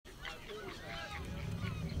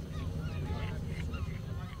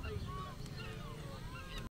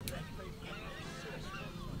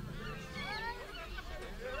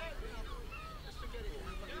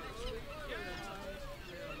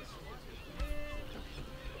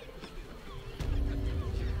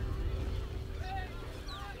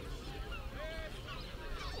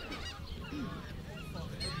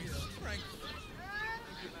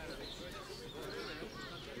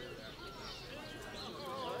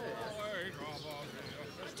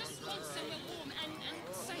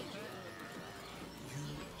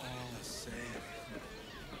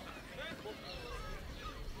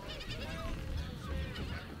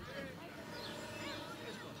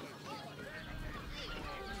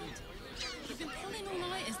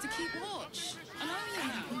keep watch. I know you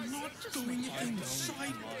now. I'm not doing it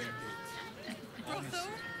inside. Brothel?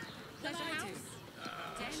 Pleasure house?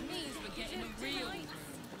 That means we're getting a real...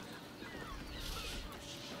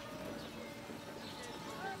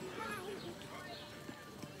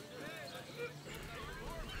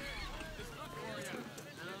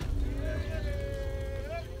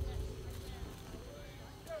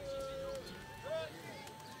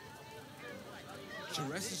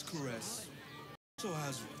 Caress is caress. So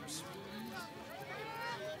has rooms.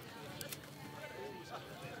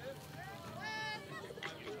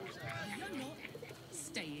 You're not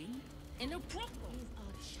staying in a problem.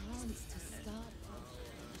 Our chance to start.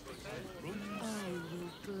 I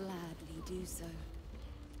will gladly do so.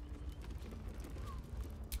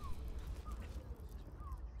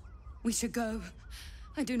 We should go.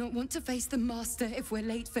 I do not want to face the Master if we're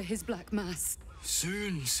late for his Black Mass.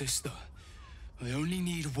 Soon, sister. I only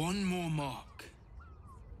need one more mark.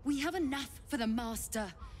 We have enough for the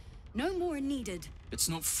Master. No more needed. It's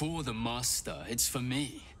not for the Master, it's for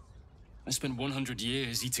me. I spent 100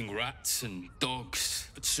 years eating rats and dogs,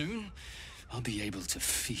 but soon I'll be able to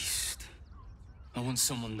feast. I want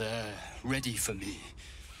someone there, ready for me.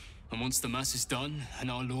 And once the Mass is done and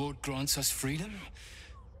our Lord grants us freedom,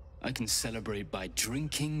 I can celebrate by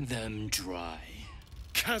drinking them dry.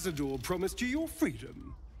 Cazador promised you your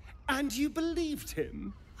freedom, and you believed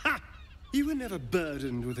him? Ha! You were never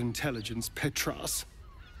burdened with intelligence, Petras.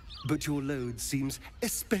 But your load seems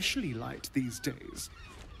especially light these days.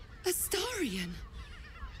 Astarion!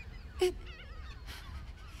 It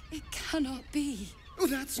cannot be. Oh,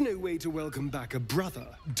 that's no way to welcome back a brother,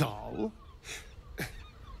 doll.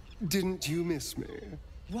 Didn't you miss me?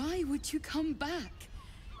 Why would you come back?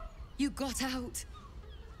 You got out.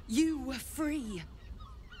 You were free.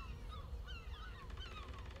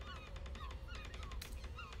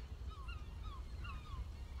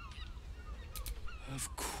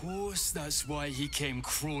 Of course that's why he came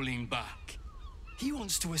crawling back. He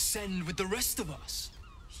wants to ascend with the rest of us.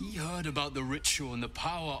 He heard about the ritual and the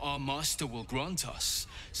power our master will grant us.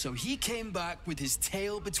 So he came back with his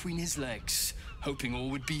tail between his legs, hoping all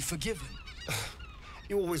would be forgiven.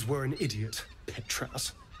 You always were an idiot,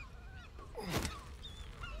 Petras.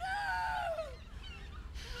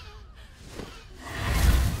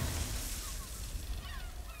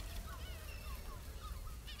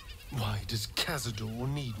 Why does Cazador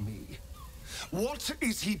need me? What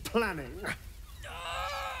is he planning?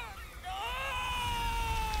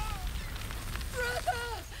 Brother!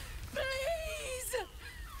 Please!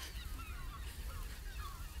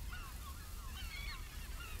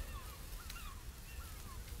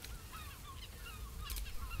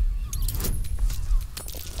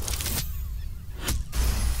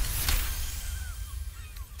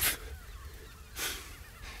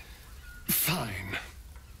 Fine.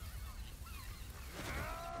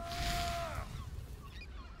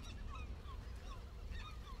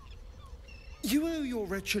 You owe your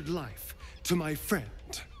wretched life to my friend.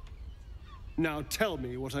 Now tell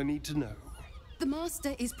me what I need to know. The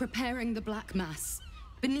Master is preparing the Black Mass.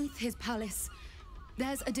 Beneath his palace,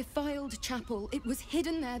 there's a defiled chapel. It was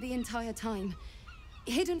hidden there the entire time.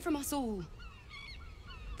 Hidden from us all.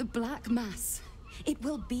 The Black Mass. It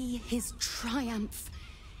will be his triumph.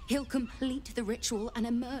 He'll complete the ritual and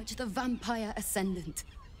emerge the vampire ascendant.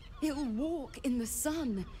 He'll walk in the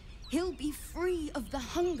sun. He'll be free of the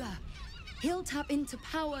hunger. He'll tap into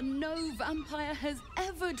power no vampire has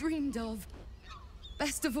ever dreamed of.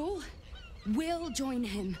 Best of all, we'll join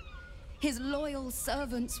him. His loyal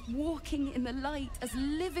servants walking in the light as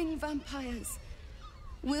living vampires.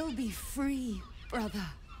 We'll be free, brother.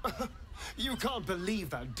 You can't believe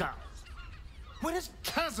that, Dal. When has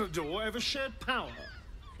Cazador ever shared power?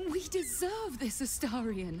 We deserve this,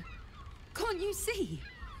 Astarion. Can't you see?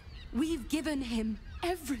 We've given him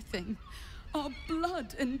everything. Our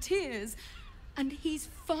blood and tears. And he's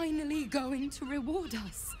finally going to reward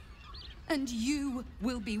us. And you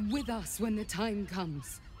will be with us when the time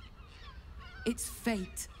comes. It's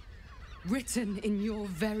fate, written in your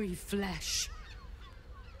very flesh.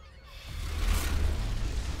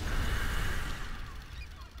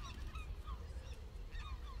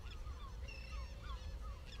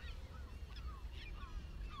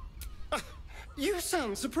 You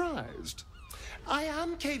sound surprised. I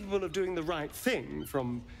am capable of doing the right thing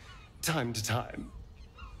from time to time.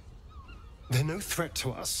 They're no threat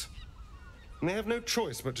to us. And they have no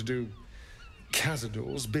choice but to do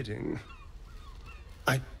Cazador's bidding.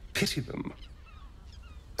 I pity them.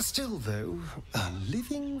 Still, though, a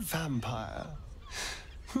living vampire.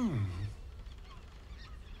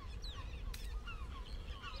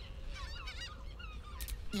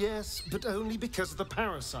 Yes, but only because of the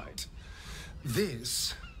parasite.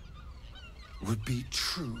 This would be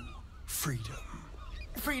true freedom.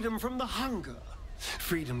 Freedom from the hunger.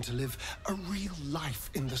 Freedom to live a real life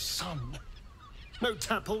in the sun. No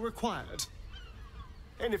tapple required.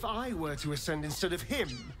 And if I were to ascend instead of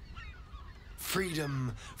him,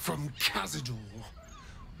 freedom from Cazador,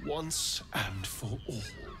 once and for all.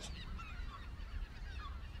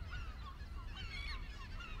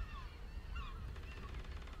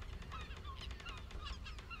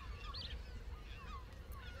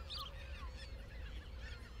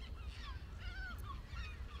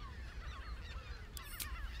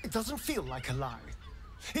 It doesn't feel like a lie.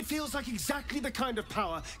 It feels like exactly the kind of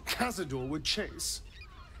power Cazador would chase.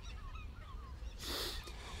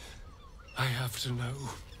 I have to know.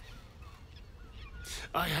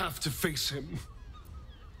 I have to face him.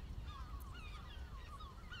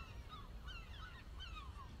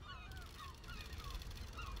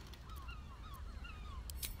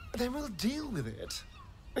 Then we'll deal with it.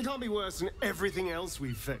 It can't be worse than everything else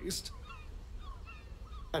we've faced.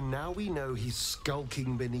 And now we know he's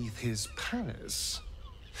skulking beneath his palace.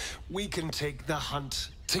 We can take the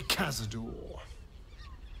hunt to Cazador.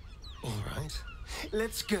 All right,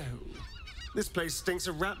 let's go. This place stinks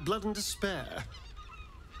of rat blood and despair.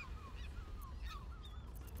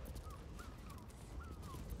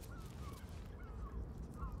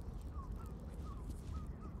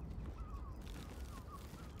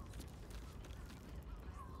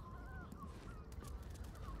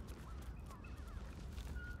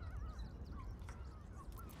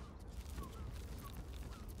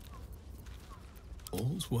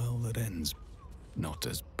 All's well that ends. Not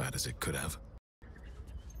as bad as it could have.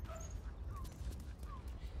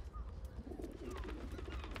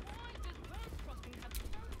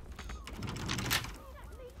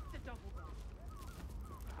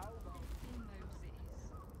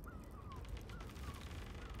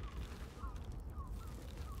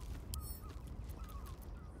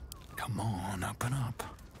 Come on, open up.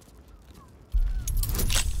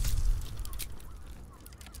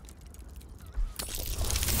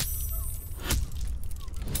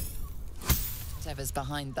 Whatever's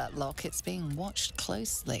behind that lock, it's being watched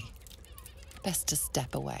closely. Best to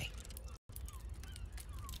step away.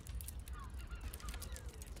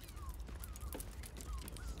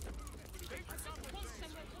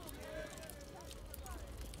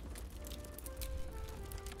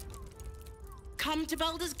 Come to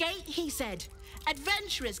Baldur's Gate, he said.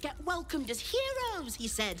 Adventurers get welcomed as heroes, he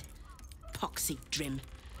said. Poxy Drim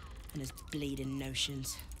and his bleeding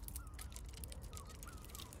notions.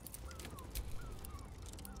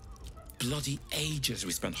 Bloody ages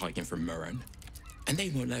we spent hiking from Murren, and they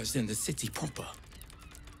won't let us in the city proper.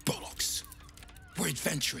 Bollocks. We're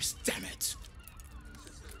adventurous, damn it.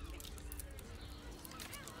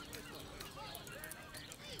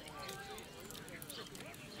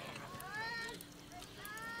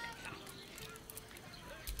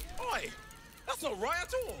 Oi! That's not right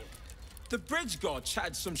at all. The bridge god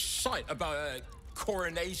chatted some shite about a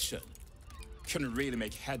coronation. Couldn't really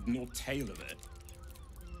make head nor tail of it.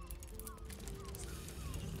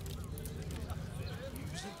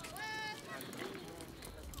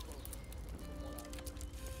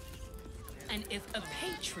 And if a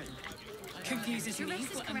patron confuses me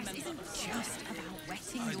for a member isn't of just about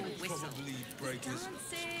wetting your whistle. Probably breakers.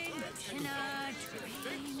 Dancing, dinner,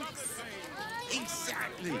 drinks.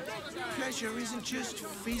 Exactly. Pleasure isn't just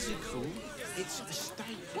physical, it's a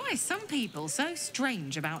state. Why are some people so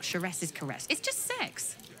strange about Sharess's caress? It's just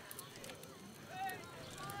sex.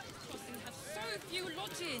 Crossing have so few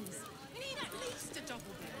lodgings. We need at least a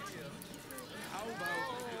double bed. How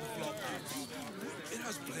about flop-house? It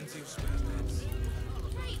has plenty of spare beds.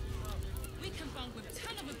 Great. We can bunk with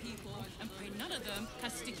 10 other people and pray none of them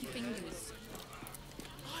has sticky fingers.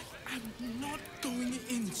 I am not going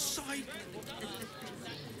inside.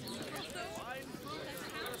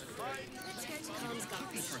 Let's go to Khan's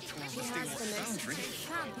Gardens. He has the most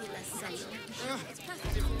fabulous cellar. It's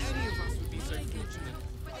perfect. Any of us would be so fortunate.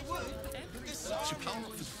 Chappelle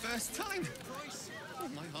for the first time. Oh,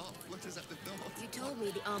 my heart flutters at the thought. You told me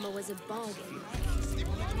the armor was a bargain.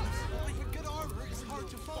 Good armor is hard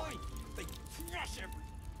to find. They crush everything.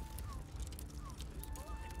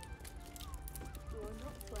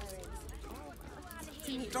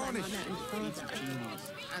 Darnish.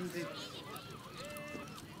 And the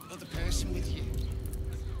other person with you.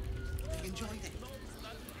 You enjoyed it.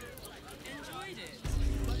 Enjoyed it.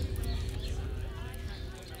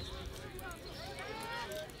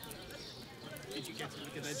 Did you get to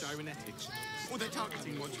look at their gyrometics? Or their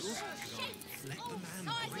targeting modules? Let the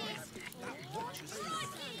man breathe. That watch is flying.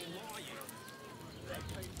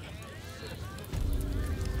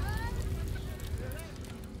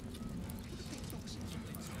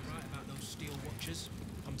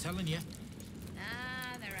 telling you.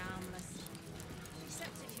 Ah, they're harmless. Except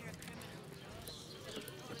if you're a criminal.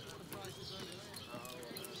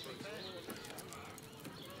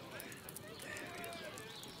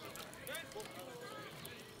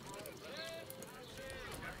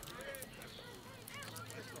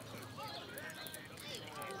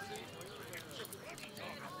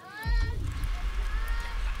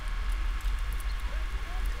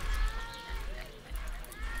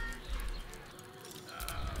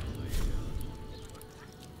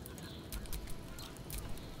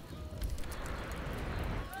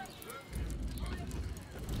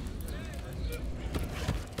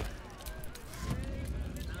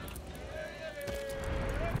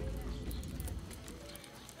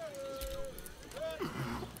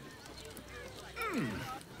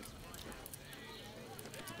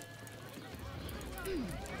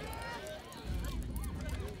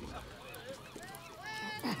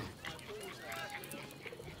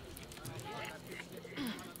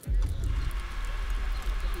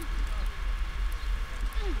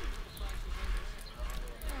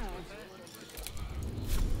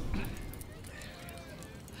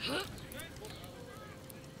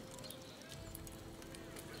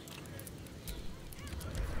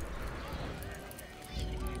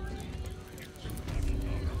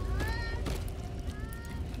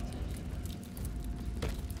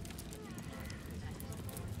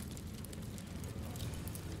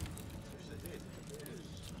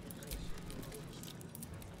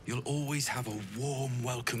 You'll always have a warm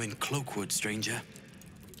welcome in Cloakwood, stranger.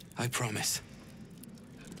 I promise.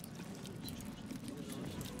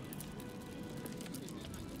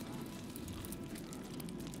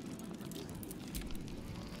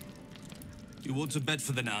 You want a bed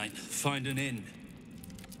for the night? Find an inn.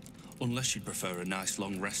 Unless you'd prefer a nice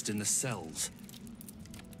long rest in the cells.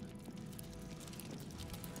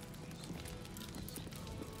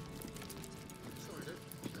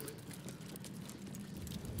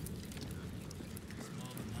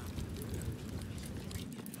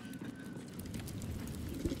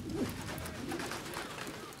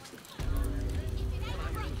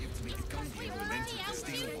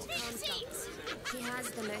 He has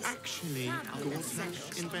the most Actually,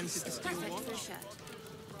 Goldflesh invented the steel perfect watch. for shirt.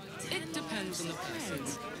 It depends on the person.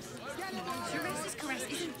 Shire's caress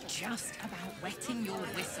isn't just about wetting your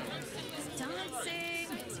whistle. It's dancing,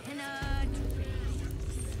 tenor,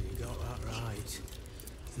 You got that right.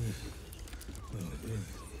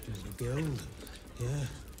 The guild. Yeah.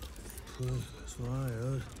 That's what I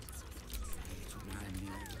heard.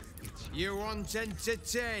 You want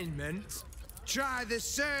entertainment? Try the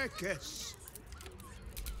circus.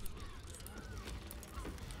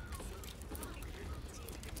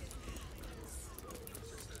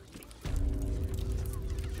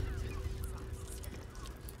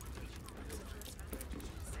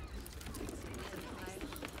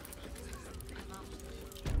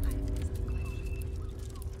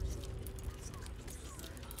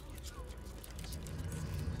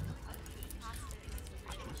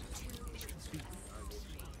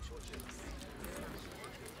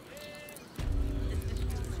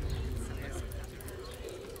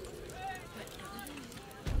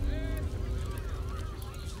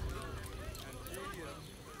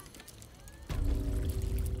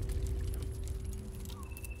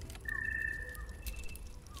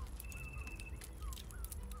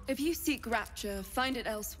 If you seek rapture, find it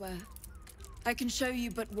elsewhere. I can show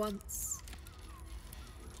you but once.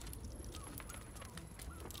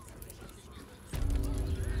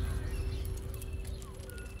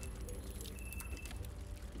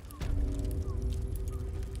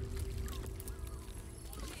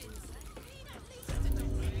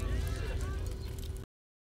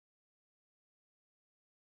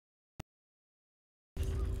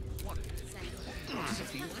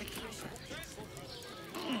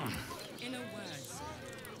 In a word,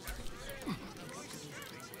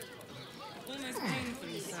 almost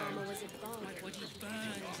painfully so. Like what you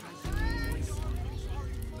burned.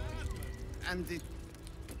 And the...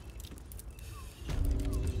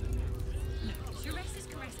 Shire's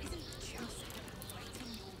caress isn't just about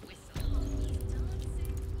wetting your whistle.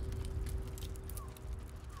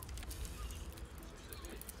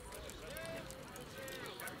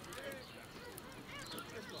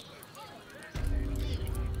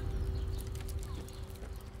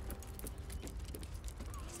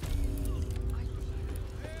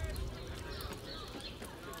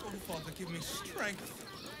 Oh, Father, give me strength.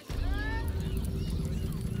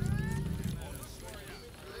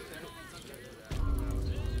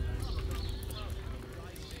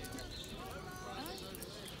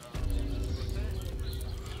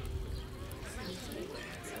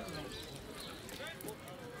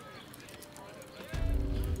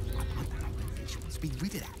 be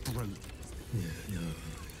rid of that brute. No,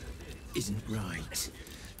 isn't right.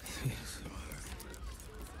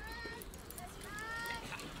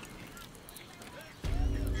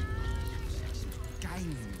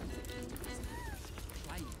 Game.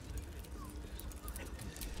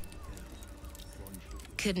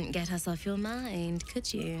 Couldn't get us off your mind,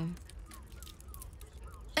 could you?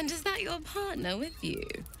 And is that your partner with you?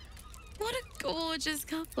 What a gorgeous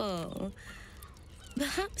couple.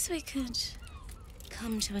 Perhaps we could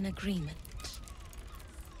come to an agreement.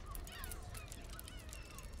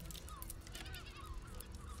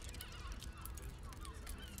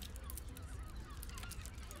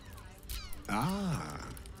 Ah,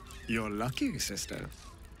 you're lucky, sister.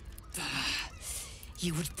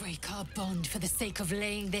 You would break our bond for the sake of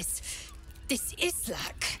laying this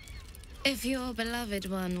Islak. If your beloved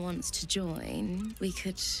one wants to join, we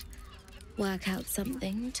could work out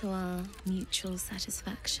something to our mutual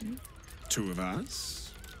satisfaction. 2 of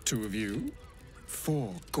us, 2 of you,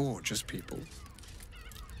 4 gorgeous people.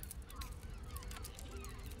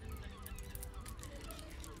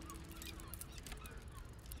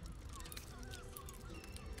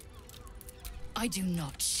 I do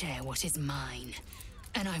not share what is mine,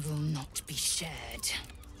 and I will not be shared.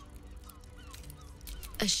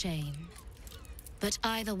 A shame. But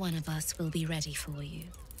either one of us will be ready for you,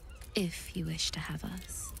 if you wish to have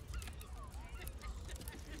us.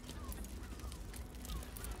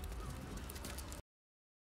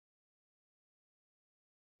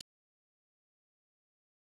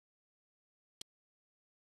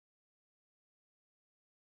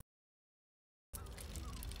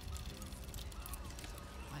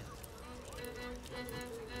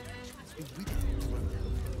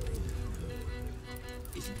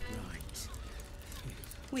 Isn't right.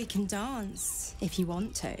 We can dance, if you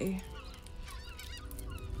want to. Game.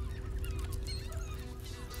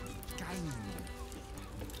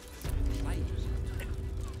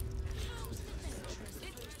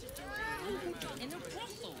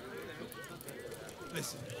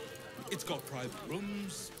 Listen, it's got private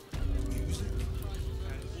rooms, music, and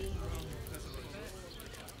all-round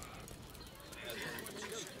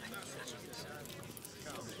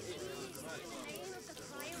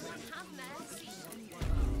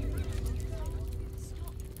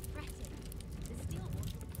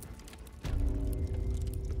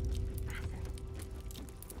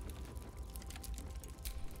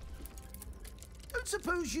Don't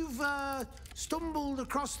suppose you've, stumbled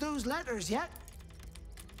across those letters yet?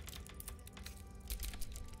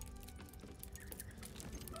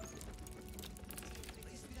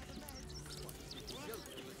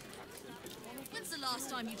 When's the last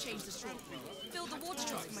time you changed the straw? Filled the water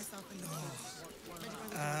troughs?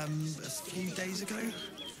 A few days ago.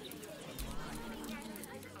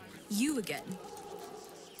 You again?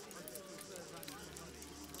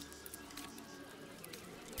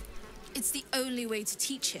 It's the only way to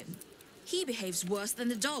teach him. He behaves worse than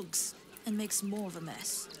the dogs and makes more of a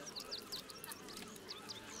mess.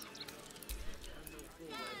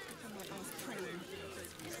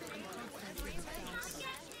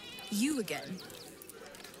 You again?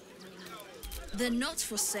 They're not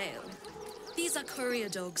for sale. These are courier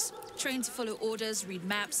dogs, trained to follow orders, read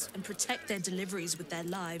maps, and protect their deliveries with their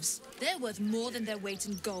lives. They're worth more than their weight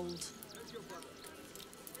in gold.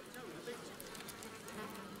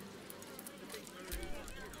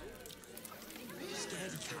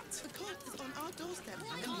 Scaredy cat. The cart is on our doorstep,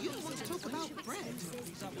 and you want to talk about bread?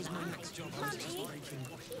 That was my next job. I was just breaking.